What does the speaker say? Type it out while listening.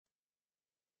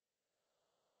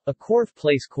A Corf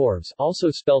place corves, also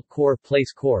spelt Corf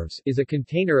place corves, is a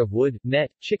container of wood,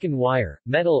 net, chicken wire,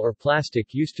 metal or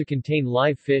plastic used to contain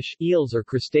live fish, eels or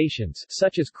crustaceans,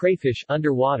 such as crayfish,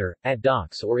 underwater, at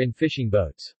docks or in fishing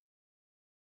boats.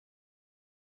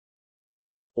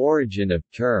 Origin of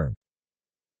term.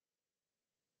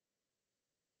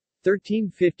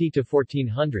 1350 to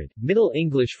 1400, Middle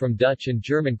English from Dutch and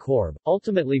German corb,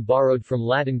 ultimately borrowed from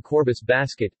Latin corbus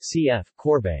basket, cf.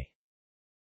 corbeille.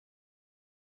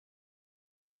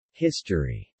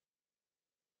 History.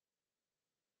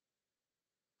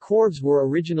 Corves were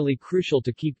originally crucial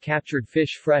to keep captured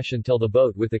fish fresh until the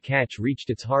boat with the catch reached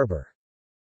its harbor.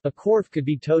 A corf could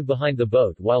be towed behind the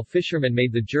boat while fishermen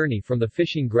made the journey from the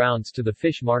fishing grounds to the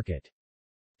fish market.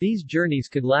 These journeys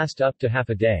could last up to half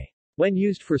a day. When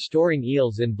used for storing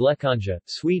eels in Blekinge,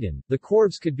 Sweden, the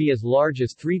corves could be as large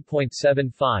as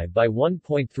 3.75 by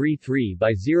 1.33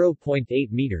 by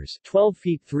 0.8 meters, 12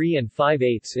 feet 3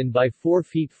 5/8 in by 4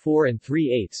 feet 4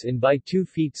 3/8 in by 2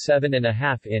 feet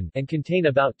 7.5 in, and contain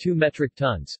about 2 metric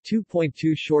tons,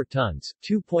 2.2 short tons,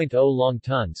 2.0 long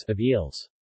tons, of eels.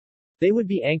 They would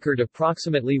be anchored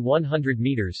approximately 100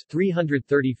 meters,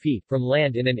 330 feet, from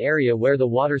land in an area where the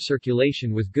water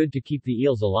circulation was good to keep the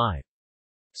eels alive.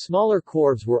 Smaller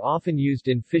corves were often used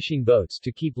in fishing boats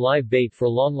to keep live bait for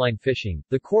longline fishing.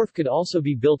 The corf could also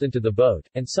be built into the boat,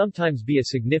 and sometimes be a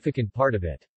significant part of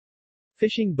it.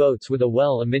 Fishing boats with a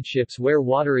well amidships where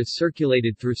water is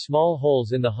circulated through small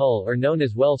holes in the hull are known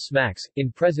as well smacks.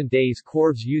 In present days,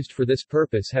 corves used for this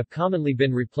purpose have commonly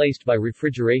been replaced by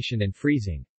refrigeration and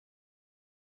freezing.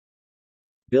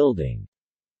 Building.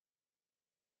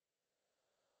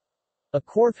 A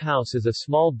corf house is a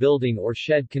small building or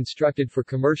shed constructed for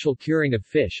commercial curing of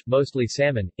fish, mostly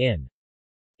salmon, in.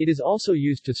 It is also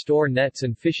used to store nets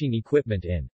and fishing equipment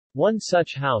in. One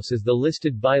such house is the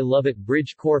listed by Lovat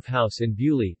Bridge Corf House in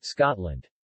Beaulieu, Scotland.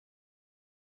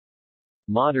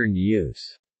 Modern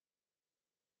use.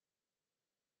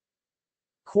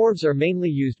 Corves are mainly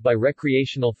used by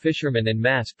recreational fishermen and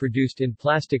mass-produced in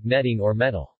plastic netting or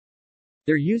metal.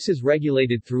 Their use is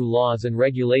regulated through laws and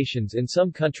regulations in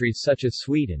some countries such as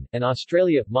Sweden and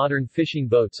Australia. Modern fishing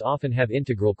boats often have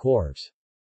integral corves.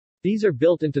 These are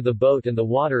built into the boat and the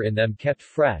water in them kept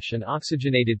fresh and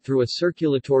oxygenated through a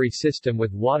circulatory system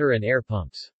with water and air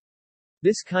pumps.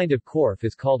 This kind of corf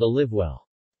is called a livewell.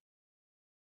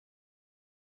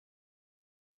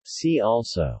 See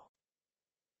also: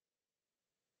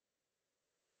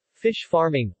 fish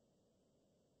farming,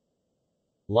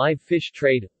 live fish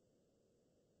trade,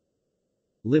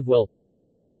 livewell,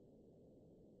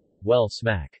 well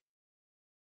smack.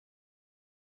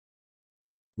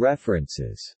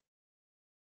 References.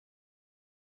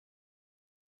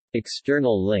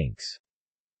 External links.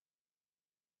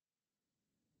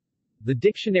 The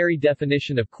dictionary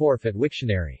definition of corf at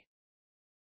Wiktionary.